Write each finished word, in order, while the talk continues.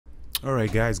All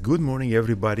right, guys. Good morning,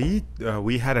 everybody.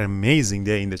 We had an amazing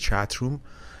day in the chat room.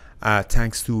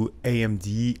 Thanks to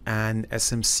AMD and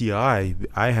SMCI.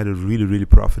 I had a really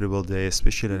profitable day,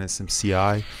 especially on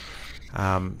SMCI.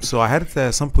 So I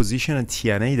had some position on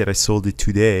TNA that I sold it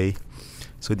today.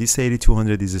 So this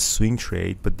 8200 is a swing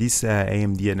trade, but this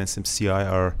AMD and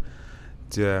SMCI are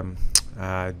the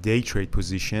day trade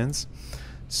positions.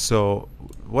 So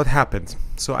what happened?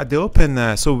 So at the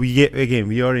open, so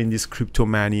we are in this crypto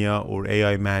mania or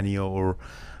AI mania or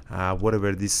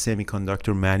whatever this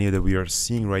semiconductor mania that we are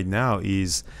seeing right now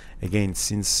is. Again,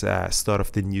 since start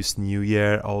of the new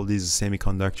year, all these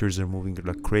semiconductors are moving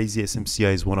like crazy.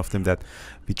 SMCI is one of them that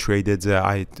we traded.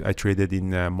 I traded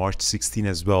in March 16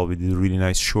 as well. We did a really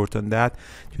nice short on that.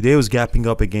 Today was gapping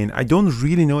up again. I don't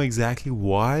really know exactly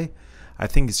why. I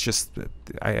think it's just,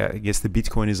 I guess the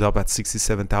Bitcoin is up at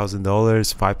 $67,000,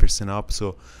 5% up.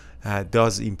 So it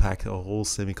does impact the whole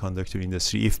semiconductor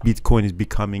industry. If Bitcoin is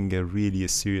becoming a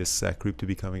serious crypto,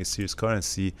 becoming a serious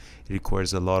currency, it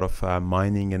requires a lot of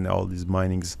mining, and all these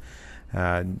minings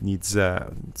needs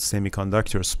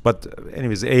semiconductors. But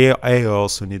anyways, AI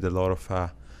also need a lot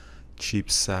of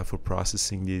chips for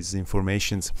processing these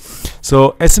informations.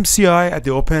 So SMCI at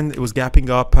the open, it was gapping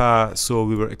up, so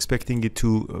we were expecting it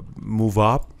to move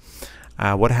up.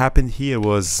 What happened here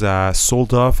was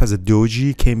sold off as a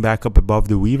doji, came back up above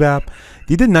the VWAP,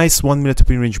 did a nice 1 minute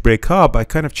open range break up. I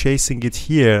kind of chasing it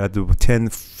here at the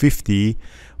 1050,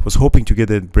 was hoping to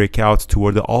get a breakout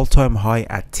toward the all-time high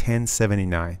at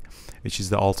 1079, which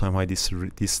is the all-time high,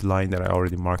 this line that I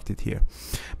already marked it here.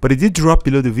 But it did drop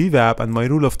below the VWAP, and my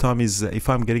rule of thumb is if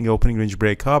I'm getting an opening range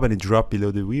break up and it dropped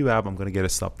below the VWAP, I'm going to get a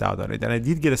stopped out on it. And I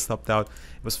did get a stopped out.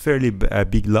 It was fairly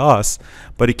big loss,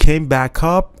 but it came back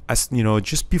up. As you know,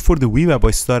 just before the VWAP,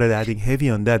 I started adding heavy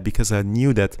on that because I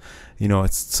knew that, you know,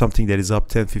 it's something that is up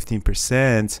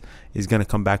 10-15% is going to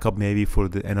come back up maybe for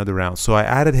another round. So I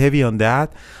added heavy on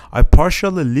that. I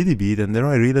partialed a little bit, and then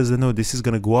I realized that no, this is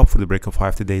going to go up for the break of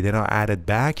high today. Then I added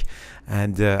back,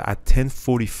 and at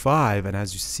 1045, and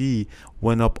as you see,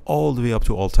 went up all the way up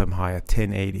to all-time high at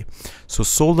 1080. So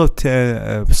sold out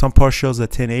some partials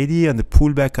at 1080, and the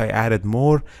pullback I added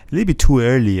more, a little bit too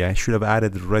early. I should have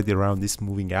added right around this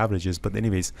moving averages, but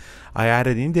anyways, I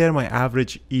added in there. My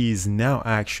average is now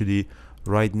actually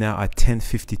right now at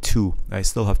 1052. I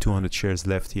still have 200 shares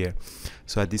left here,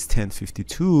 so at this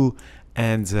 1052,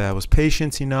 and I was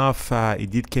patient enough.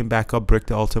 It did came back up, break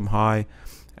the all-time high,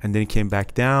 and then it came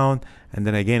back down, and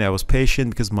then again I was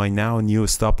patient because my now new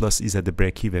stop loss is at the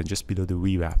break even just below the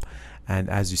VWAP. And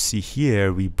as you see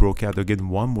here, we broke out again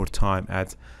one more time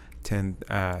at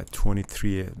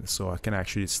 1023, so I can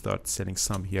actually start selling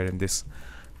some here in this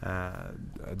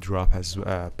drop as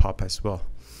pop as well.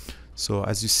 So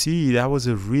as you see, that was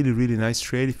a really nice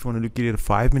trade. If you want to look at a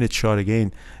 5-minute chart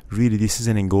again, really this is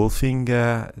an engulfing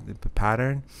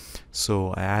pattern.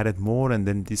 So I added more, and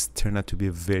then this turned out to be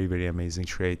a very amazing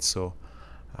trade. So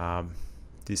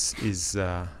this is you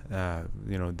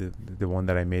know, the one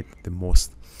that I made the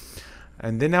most.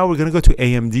 And then now we're gonna go to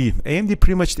AMD. AMD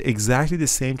pretty much exactly the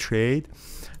same trade.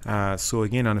 So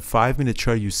again, on a 5-minute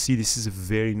chart, you see this is a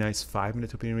very nice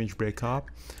 5-minute opening range breakup.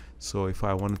 So if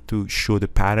I wanted to show the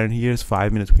pattern here, it's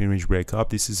 5-minute opening range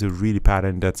breakup. This is a really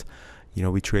pattern that, you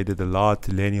know, we traded a lot.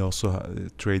 Lenny also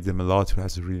traded them a lot. He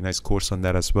has a really nice course on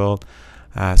that as well.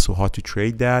 So how to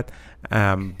trade that.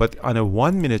 But on a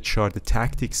 1-minute chart, the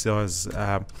tactics was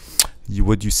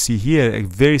what you see here, a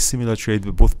very similar trade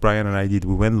that both Brian and I did.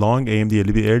 We went long AMD a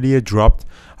little bit earlier, dropped,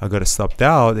 I got stopped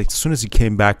out. As soon as it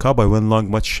came back up, I went long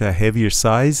much heavier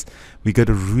size. We got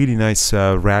a really nice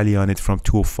rally on it from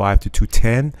 205 to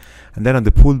 210, and then on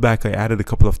the pullback I added a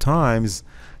couple of times,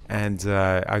 and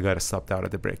I got stopped out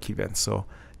at the break even. So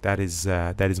that is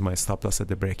my stop loss at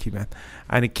the break even,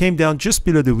 and it came down just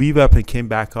below the VWAP and came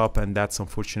back up, and that's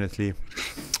unfortunately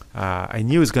I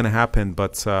knew it was gonna happen,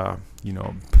 but you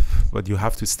know, but you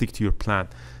have to stick to your plan.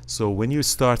 So when you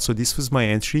start, so this was my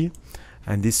entry,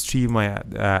 and this tree my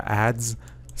ads.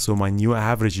 So my new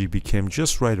average became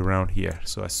just right around here.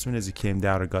 So as soon as it came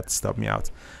down, it got to stop me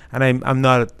out. And I'm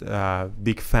not a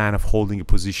big fan of holding a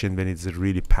position when it's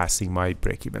really passing my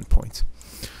break-even point.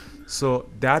 So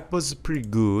that was pretty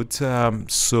good.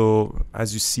 So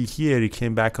as you see here, it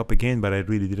came back up again, but I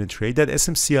really didn't trade that.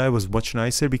 SMCI was much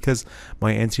nicer because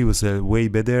my entry was way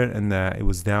better, and it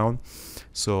was down.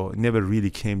 So it never really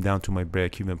came down to my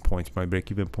break-even point. My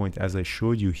break-even point, as I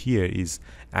showed you here, is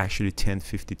actually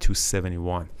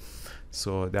 1052.71.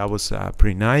 So that was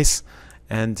pretty nice.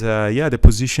 And yeah, the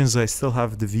positions, I still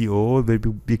have the VO, very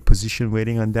big position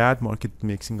waiting on that. Market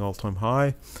mixing all-time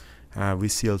high.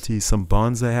 VCLT, some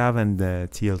bonds I have, and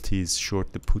TLT is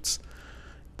short the puts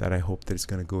that I hope that it's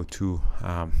going to go to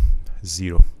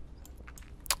 0.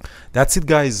 That's it,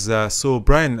 guys. So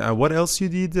Brian, what else you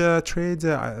did trade?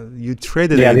 You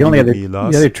traded the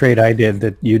lost. other trade I did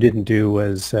that you didn't do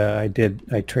was I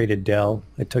traded Dell.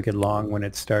 I took it long when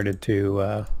it started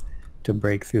to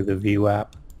break through the VWAP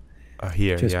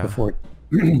Here, just yeah, before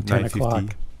 10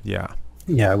 o'clock. Yeah.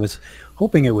 Yeah, I was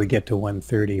hoping it would get to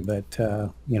 130, but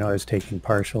you know, I was taking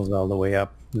partials all the way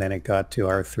up, and then it got to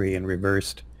R3 and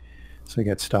reversed, so I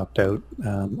got stopped out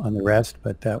on the rest.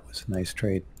 But that was a nice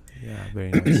trade. Yeah,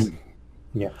 very nice.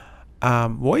 Yeah.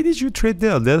 Why did you trade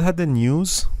Dell? Dell had the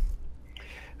news.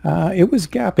 It was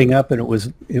gapping up, and it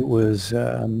was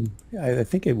I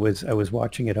think it was, I was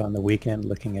watching it on the weekend,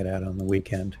 looking at it on the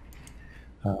weekend.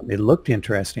 It looked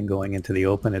interesting going into the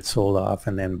open. It sold off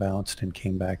and then bounced and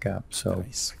came back up. So,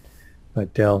 Nice.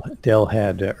 but Dell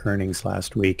had earnings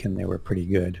last week, and they were pretty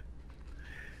good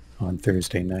on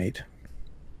Thursday night.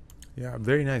 Yeah,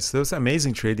 very nice. That was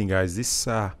amazing trading, guys.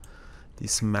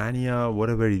 This mania,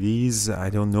 whatever it is,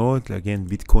 I don't know. Again,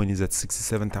 Bitcoin is at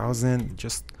 67,000,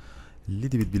 just a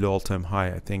little bit below all-time high.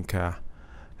 I think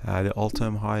the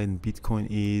all-time high in Bitcoin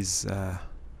is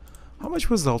how much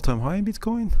was the all-time high in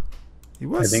Bitcoin? It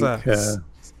was, I think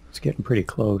it's getting pretty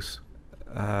close.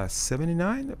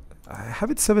 79. I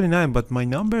have it 79, but my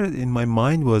number in my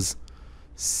mind was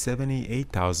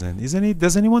 78,000. Isn't it?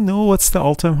 Does anyone know what's the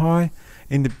all-time high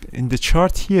in the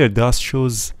chart here? DAS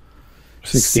shows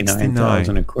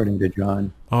 69,000 according to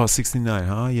John. Oh, 69,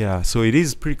 huh? Yeah. So it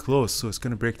is pretty close. So it's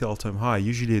going to break the all-time high.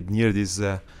 Usually near these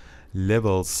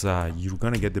levels, you're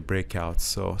going to get the breakout.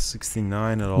 So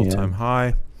 69 at all-time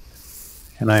high.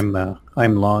 And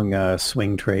I'm long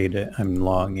swing trade. I'm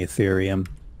long Ethereum.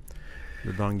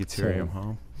 The long Ethereum,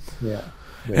 huh? Yeah.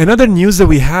 Another news that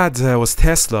we had was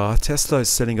Tesla. Tesla is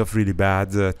selling off really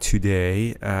bad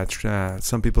today.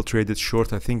 Some people traded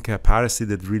short. I think Paris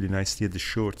did really nicely at the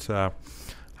short.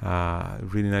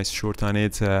 Really nice short on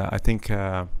it. I think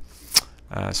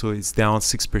so it's down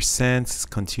 6%. It's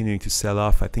continuing to sell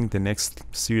off. I think the next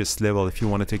serious level, if you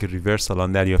want to take a reversal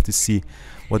on that, you have to see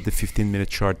what the 15-minute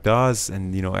chart does,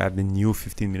 and you know, at the new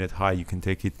 15-minute high you can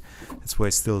take it. That's why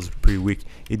it still is pretty weak.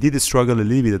 It did struggle a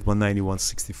little bit at 190,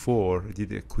 164. It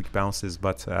did quick bounces,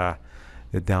 but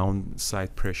the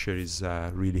downside pressure is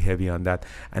really heavy on that.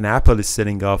 And Apple is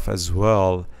selling off as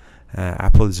well.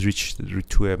 Apple has reached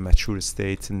to a mature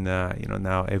state, and you know,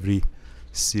 now every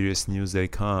serious news that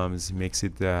comes makes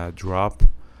it drop.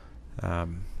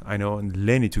 I know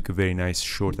Lenny took a very nice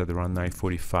short at around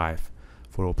 945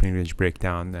 for opening range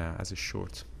breakdown as a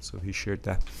short, so he shared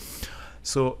that.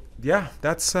 So yeah,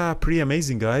 that's pretty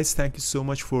amazing, guys. Thank you so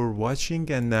much for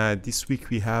watching. And this week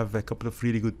we have a couple of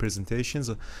really good presentations.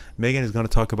 Megan is going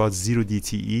to talk about 0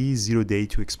 DTE, 0 day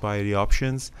to expiry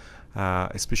options,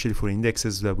 especially for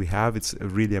indexes that we have. It's a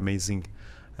really amazing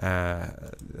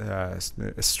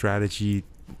strategy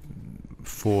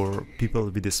for people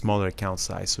with a smaller account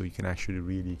size, so you can actually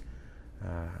really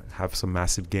have some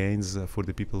massive gains for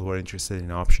the people who are interested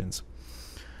in options.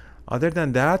 Other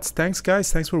than that, thanks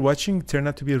guys, thanks for watching. It turned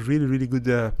out to be a really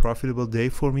good profitable day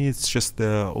for me. It's just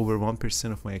over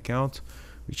 1% of my account,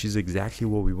 which is exactly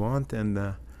what we want.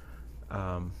 And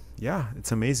yeah,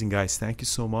 it's amazing, guys. Thank you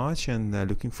so much, and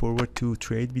looking forward to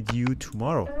trade with you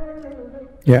tomorrow.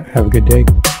 Yeah, have a good day.